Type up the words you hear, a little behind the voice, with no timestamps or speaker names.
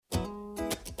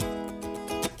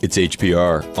It's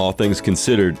HPR, All Things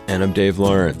Considered, and I'm Dave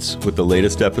Lawrence with the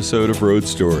latest episode of Road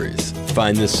Stories.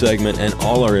 Find this segment and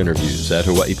all our interviews at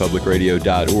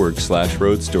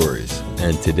hawaiipublicradio.org/road stories.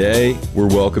 And today, we're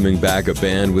welcoming back a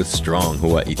band with strong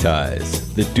Hawaii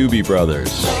ties, the Doobie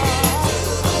Brothers.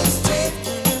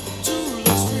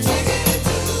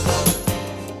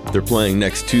 They're playing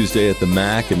next Tuesday at the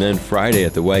MACC and then Friday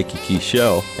at the Waikiki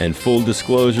Shell. And full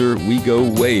disclosure, we go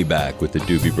way back with the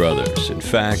Doobie Brothers. In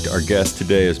fact, our guest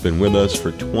today has been with us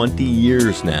for 20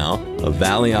 years now. A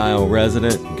Valley Isle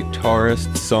resident, guitarist,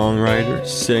 songwriter,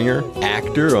 singer,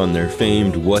 actor on their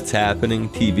famed What's Happening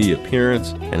TV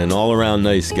appearance, and an all-around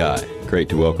nice guy. Great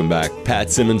to welcome back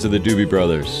Pat Simmons of the Doobie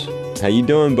Brothers. How you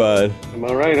doing, bud? I'm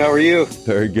all right. How are you?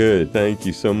 Very good. Thank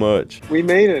you so much. We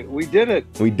made it. We did it.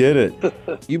 We did it.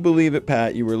 You believe it,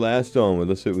 Pat? You were last on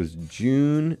with us. It was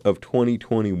June of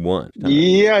 2021.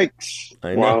 Yikes.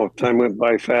 I know. Wow. Time went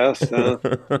by fast, huh?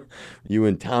 You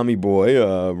and Tommy Boy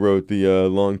wrote the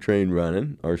Long Train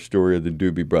Running, our story of the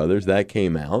Doobie Brothers. That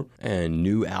came out. And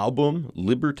new album,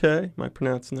 Liberté. Am I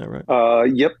pronouncing that right?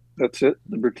 Yep. That's it.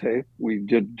 Liberté. We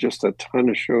did just a ton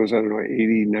of shows. I don't know,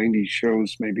 80, 90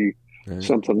 shows maybe. Right.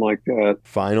 Something like that.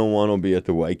 Final one will be at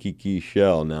the Waikiki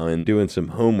Shell. Now, in doing some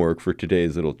homework for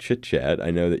today's little chit-chat,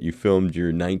 I know that you filmed your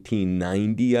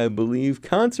 1990, I believe,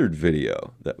 concert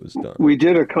video that was done. We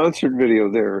did a concert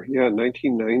video there. Yeah,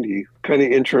 1990. Kind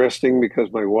of interesting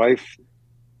because my wife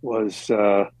was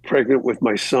pregnant with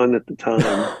my son at the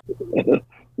time.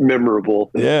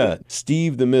 Memorable. Yeah.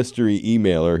 Steve, the mystery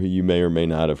emailer, who you may or may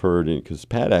not have heard, because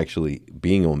Pat actually,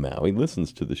 being on Maui,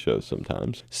 listens to the show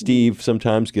sometimes. Steve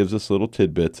sometimes gives us little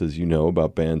tidbits, as you know,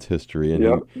 about band's history. And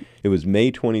yep. It was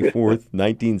May 24th,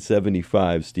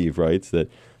 1975, Steve writes, that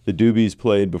the Doobies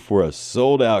played before a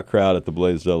sold-out crowd at the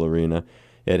Blaisdell Arena.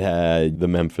 It had the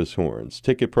Memphis Horns.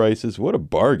 Ticket prices, what a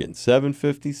bargain.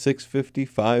 $750, $650,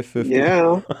 $550.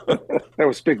 Yeah, that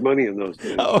was big money in those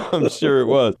days. Oh, I'm sure it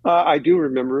was. I do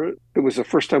remember it. It was the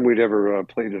first time we'd ever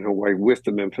played in Hawaii with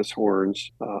the Memphis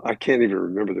Horns. I can't even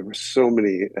remember. There were so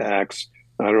many acts.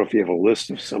 I don't know if you have a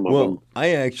list of some of them. Well,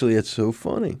 it's so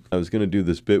funny. I was going to do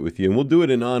this bit with you, and we'll do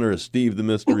it in honor of Steve, the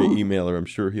mystery emailer. I'm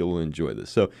sure he'll enjoy this.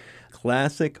 So,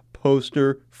 classic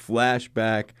poster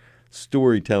flashback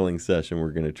storytelling session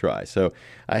we're going to try. So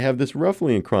I have this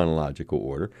roughly in chronological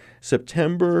order.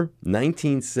 September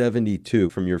 1972,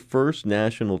 from your first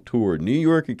national tour, New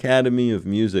York Academy of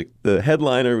Music. The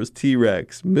headliner was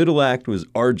T.Rex, middle act was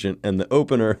Argent, and the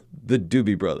opener, the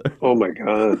Doobie Brothers. Oh my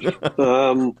gosh.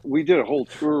 We did a whole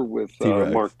tour with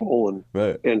Mark Bolan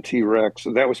and T.Rex.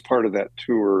 So that was part of that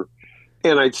tour.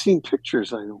 And I'd seen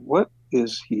pictures. I go, what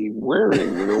is he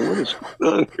wearing? What is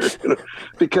going on here?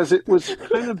 Because it was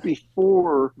kind of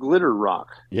before glitter rock.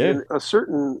 Yeah. In a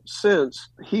certain sense,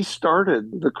 he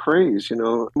started the craze.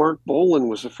 Mark Bolan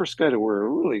was the first guy to wear a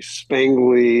really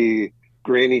spangly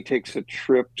Granny Takes a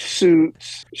Trip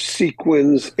suits,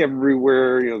 sequins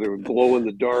everywhere. They would glow in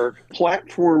the dark.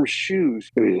 Platform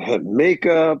shoes. It had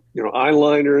makeup,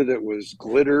 eyeliner that was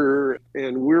glitter.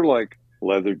 And we're like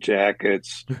leather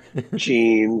jackets,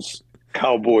 jeans,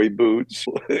 cowboy boots.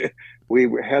 We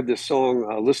had this song,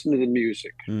 Listen to the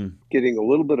Music, getting a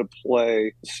little bit of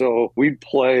play. So we'd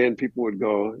play and people would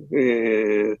go,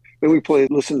 eh. Then we play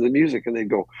Listen to the Music and they'd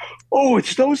go, oh,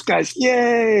 it's those guys,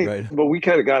 yay. Right. But we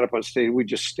kind of got up on stage. We'd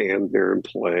just stand there and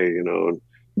play, and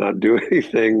not do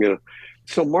anything.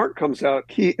 So Mark comes out,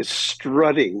 he is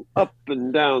strutting up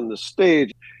and down the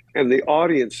stage and the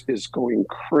audience is going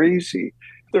crazy.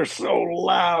 They're so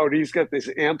loud. He's got these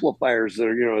amplifiers that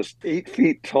are, 8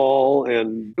 feet tall.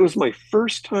 And it was my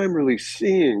first time really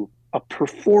seeing a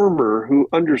performer who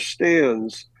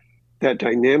understands that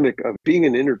dynamic of being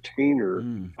an entertainer,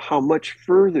 how much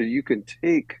further you can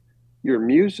take your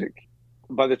music.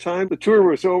 By the time the tour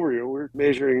was over, we're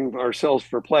measuring ourselves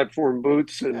for platform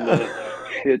boots, and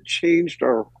it changed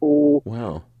our whole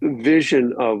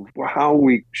vision of how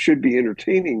we should be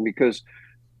entertaining, because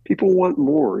people want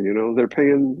more. They're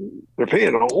paying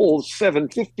a whole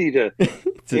 $7.50 to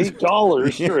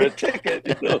 $8 for a ticket.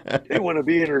 They want to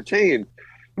be entertained.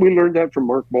 We learned that from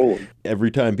Mark Bolan. Every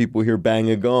time people hear Bang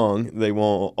a Gong, they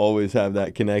won't always have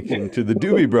that connection to the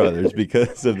Doobie Brothers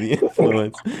because of the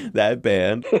influence that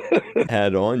band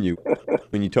had on you.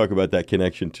 When you talk about that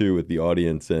connection, too, with the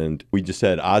audience, and we just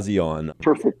had Ozzy on.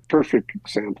 Perfect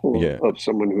example of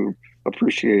someone who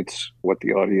appreciates what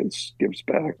the audience gives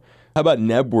back. How about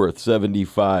Nebworth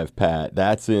 75, Pat?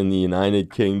 That's in the United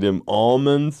Kingdom.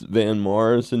 Almonds, Van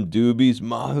Morrison, Doobies,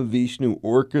 Mahavishnu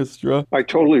Orchestra. I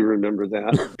totally remember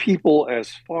that. People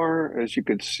as far as you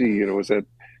could see, it was at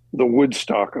the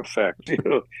Woodstock effect, you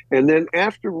know. And then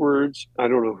afterwards, I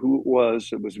don't know who it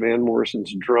was Van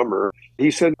Morrison's drummer.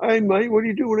 He said, "Hey, mate, what are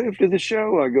you doing after the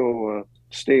show?" I go,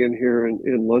 "Staying here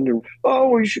in London." "Oh,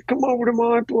 well, you should come over to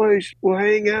my place. We'll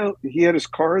hang out." He had his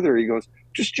car there. He goes,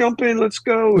 "Just jump in, let's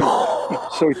go."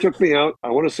 So he took me out, I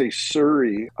want to say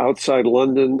Surrey, outside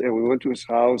London, and we went to his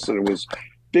house, and it was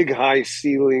big high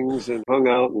ceilings, and hung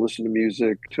out and listened to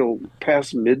music till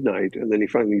past midnight. And then he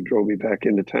finally drove me back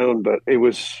into town. But it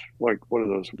was like one of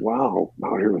those, wow,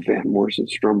 I'm out here with Van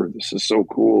Morrison's drummer. This is so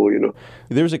cool, you know.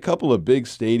 There's a couple of big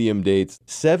stadium dates.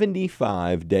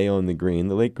 75 Day on the Green.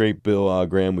 The late, great Bill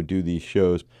Graham would do these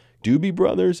shows. Doobie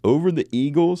Brothers, Over the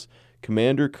Eagles,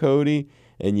 Commander Cody,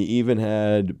 and you even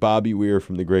had Bobby Weir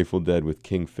from the Grateful Dead with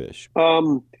Kingfish.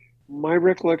 My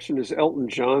recollection is Elton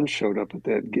John showed up at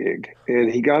that gig, and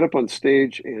he got up on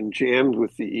stage and jammed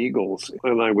with the Eagles.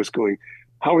 And I was going,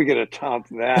 how are we going to top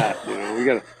that? You know, we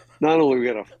got to, not only we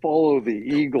got to follow the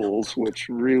Eagles, which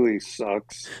really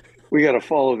sucks, we got to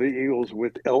follow the Eagles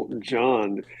with Elton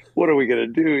John. What are we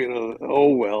going to do? You know,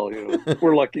 oh, well, you know,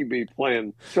 we're lucky to be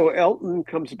playing. So Elton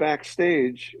comes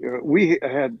backstage. We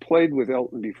had played with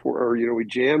Elton before, or, you know, we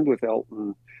jammed with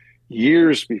Elton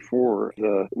years before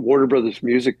the Warner Brothers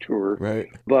music tour. Right.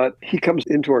 But he comes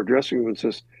into our dressing room and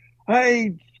says,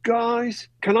 "Hey, guys,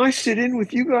 can I sit in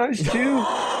with you guys too?"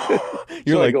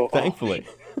 You're so like, I go, thankfully.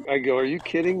 I go, "Are you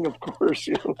kidding?" Of course,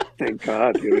 you know, thank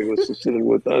God, you know, he wants to sit in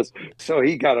with us. So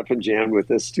he got up and jammed with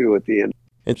us too at the end.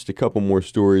 And just a couple more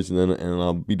stories, and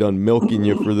I'll be done milking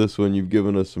you for this one. You've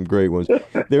given us some great ones.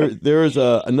 There's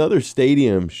another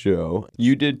stadium show.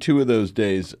 You did 2 of those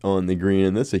days on the Green,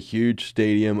 and that's a huge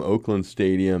stadium, Oakland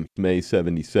Stadium, May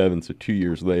 77. So 2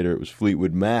 years later, it was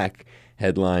Fleetwood Mac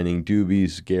headlining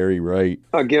Doobies, Gary Wright.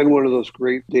 Again, one of those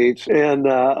great dates. And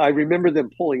I remember them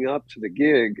pulling up to the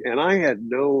gig, and I had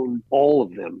known all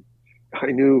of them. I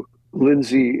knew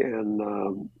Lindsay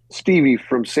and Stevie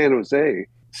from San Jose.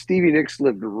 Stevie Nicks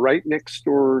lived right next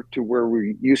door to where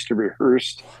we used to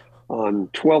rehearse on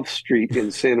 12th Street in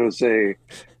San Jose.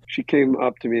 She came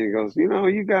up to me and goes, "You know,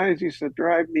 you guys used to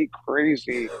drive me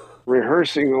crazy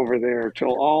rehearsing over there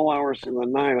till all hours of the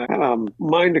night. I had a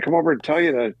mind to come over and tell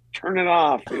you to turn it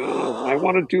off. You know, I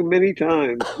wanted to many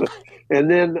times." And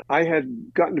then I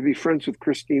had gotten to be friends with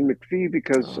Christine McVie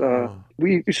because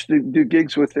we used to do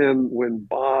gigs with them when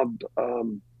Bob...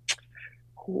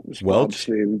 what was Bob's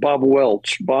name? Bob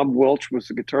Welch. Bob Welch was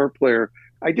the guitar player.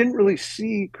 I didn't really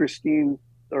see Christine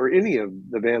or any of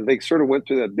the band. They sort of went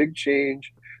through that big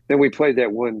change. Then we played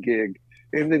that one gig.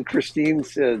 And then Christine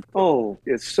said, "Oh,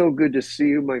 it's so good to see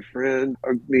you, my friend."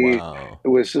 Hugged me. Wow. It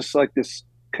was just like this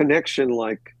connection,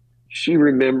 like she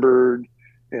remembered.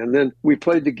 And then we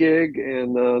played the gig,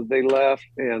 and they left,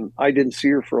 and I didn't see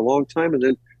her for a long time. And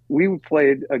then we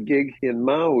played a gig in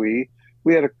Maui.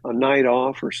 We had a night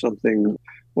off or something.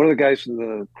 One of the guys in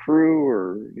the crew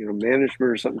or, you know,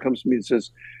 management or something comes to me and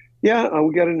says, "Yeah,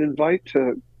 we got an invite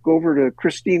to go over to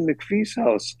Christine McVie's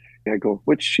house." And I go,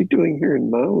 "What's she doing here in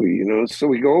Maui?" You know, so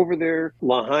we go over there,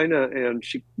 Lahaina, and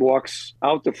she walks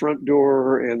out the front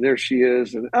door, and there she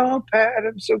is. And, "Oh, Pat,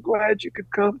 I'm so glad you could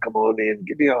come. Come on in,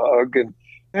 give me a hug and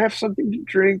have something to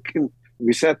drink." And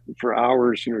we sat for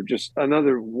hours, you know, just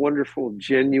another wonderful,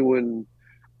 genuine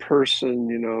person,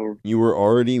 you know. You were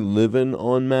already living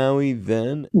on Maui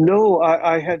then? No,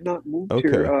 I had not moved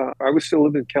here. I was still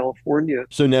living in California.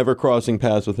 So never crossing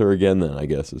paths with her again then, I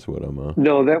guess is what I'm...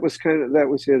 No, that was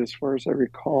it as far as I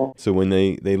recall. So when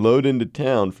they load into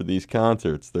town for these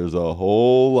concerts, there's a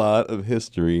whole lot of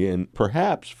history, and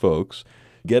perhaps, folks,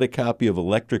 get a copy of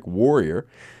Electric Warrior,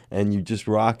 and you just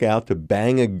rock out to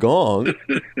Bang a Gong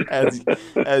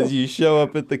as you show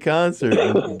up at the concert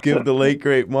and give the late,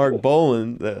 great Mark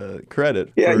Bolan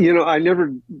credit. Yeah, you know, I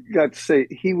never got to say,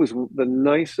 he was the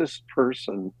nicest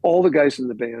person. All the guys in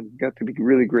the band got to be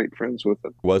really great friends with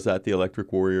him. Was that the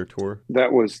Electric Warrior tour?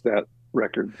 That was that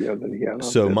record, yeah, that he had.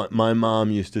 So my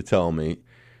mom used to tell me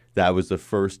that was the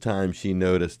first time she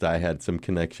noticed I had some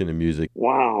connection to music.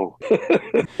 Wow.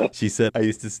 She said, "I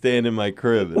used to stand in my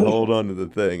crib and hold on to the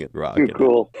thing and rock it." Too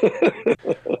cool.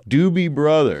 Doobie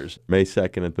Brothers, May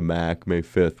 2nd at the MACC, May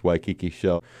 5th, Waikiki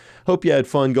Shell. Hope you had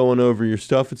fun going over your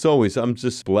stuff. It's always, I'm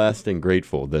just blessed and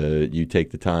grateful that you take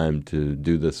the time to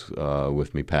do this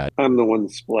with me, Pat. I'm the one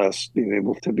that's blessed being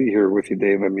able to be here with you,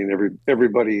 Dave. I mean,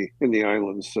 everybody in the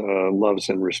islands loves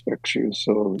and respects you.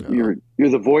 So you're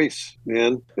the voice,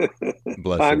 man.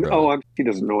 Bless you, he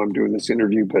doesn't know I'm doing this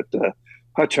interview, but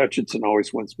Hutch Hutchinson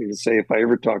always wants me to say, if I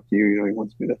ever talk to you, you know, he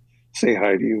wants me to say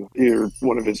hi to you. You're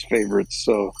one of his favorites,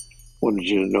 so wanted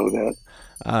you to know that.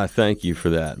 Thank you for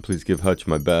that. Please give Hutch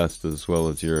my best, as well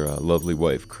as your lovely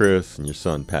wife, Chris, and your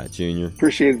son, Pat Jr.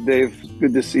 Appreciate it, Dave.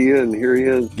 Good to see you, and here he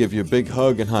is. Give you a big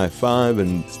hug and high five,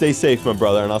 and stay safe, my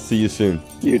brother, and I'll see you soon.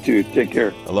 You too. Take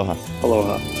care. Aloha.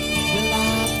 Aloha. Well,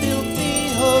 I built me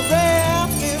her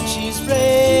raft, and she's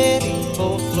ready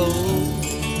for flow.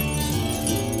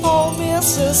 Oh,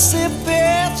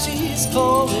 Mississippi, she's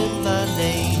calling my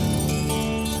name.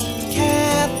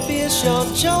 Catfish are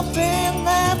jumping,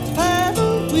 that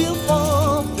paddle wheel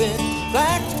bumping.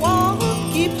 Black water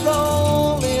keep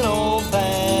rolling on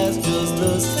past just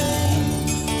the same.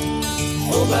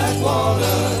 Oh, black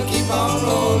water keep on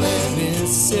rolling.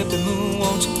 Mississippi moon,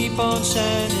 won't you keep on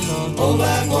shining on me? Oh,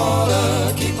 black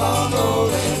water keep on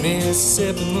rolling.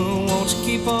 Mississippi moon, won't you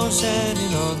keep on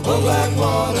shining on me? Oh, black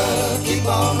water keep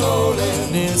on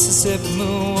rolling. Mississippi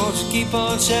moon, won't you keep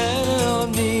on shining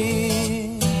on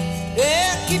me?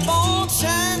 Yeah, keep on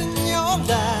shining your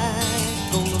light.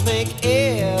 Gonna make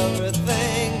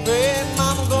everything great.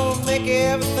 Mama gonna make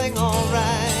everything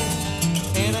alright.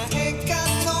 And I ain't got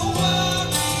no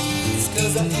worries,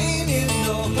 'cause I ain't in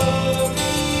no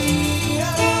hurry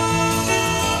at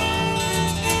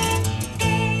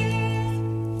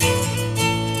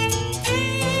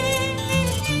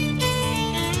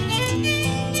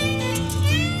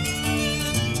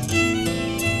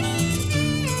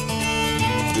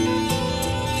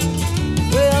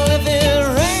Well, if it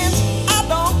rains, I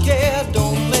don't care.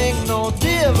 Don't make no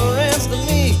difference to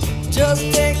me. Just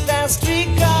take that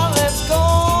streetcar, let's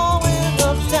go in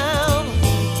uptown.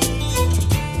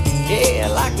 Yeah, I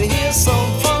like to hear some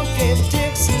funky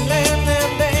Dixieland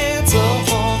and dance a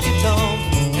honky tonk.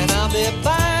 And I'll be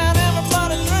buying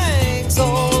everybody drinks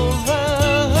all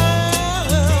around.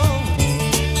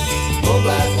 Oh,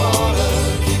 black water,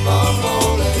 keep on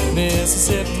rolling.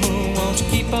 Mississippi moon, won't you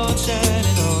keep on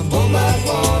shining on me? Oh, black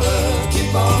water,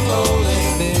 keep on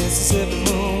rolling. Mississippi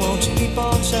moon, won't you keep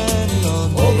on shining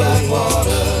on me? Oh, black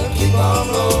water, keep on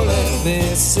rolling.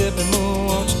 Mississippi moon,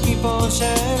 won't you keep on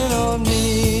shining on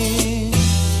me?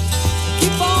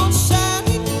 Keep on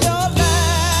shining your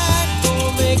light.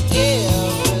 Gonna make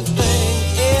everything,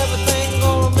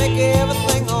 gonna make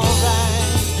everything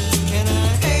alright. And I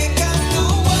ain't got no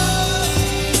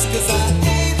worries, 'cause I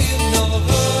ain't in no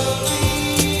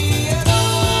hurry at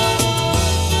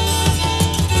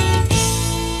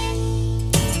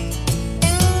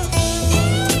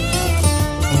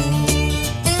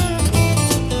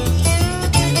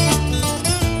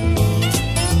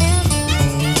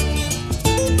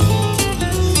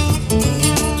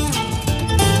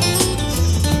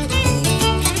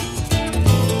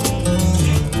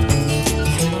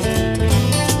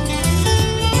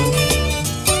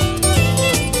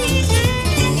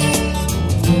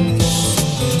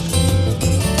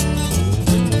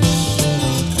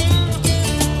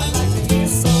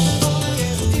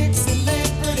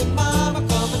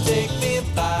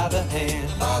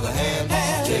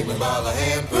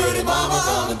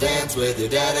with your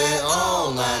daddy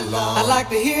all night long. I'd like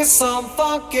to hear some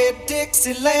funky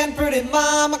Dixieland. Pretty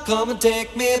mama, come and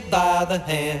take me by the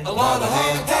hand. By the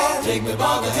hand, take me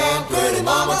by the hand. Pretty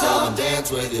mama, come and dance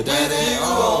with your daddy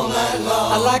all night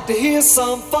long. I'd like to hear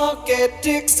some funky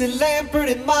Dixieland.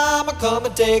 Pretty mama, come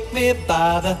and take me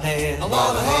by the hand.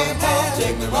 By the hand,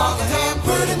 take me by the hand.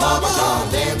 Pretty mama, come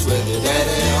and dance with your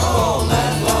daddy all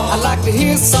night long. I'd like to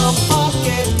hear some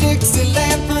funky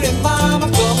Dixieland.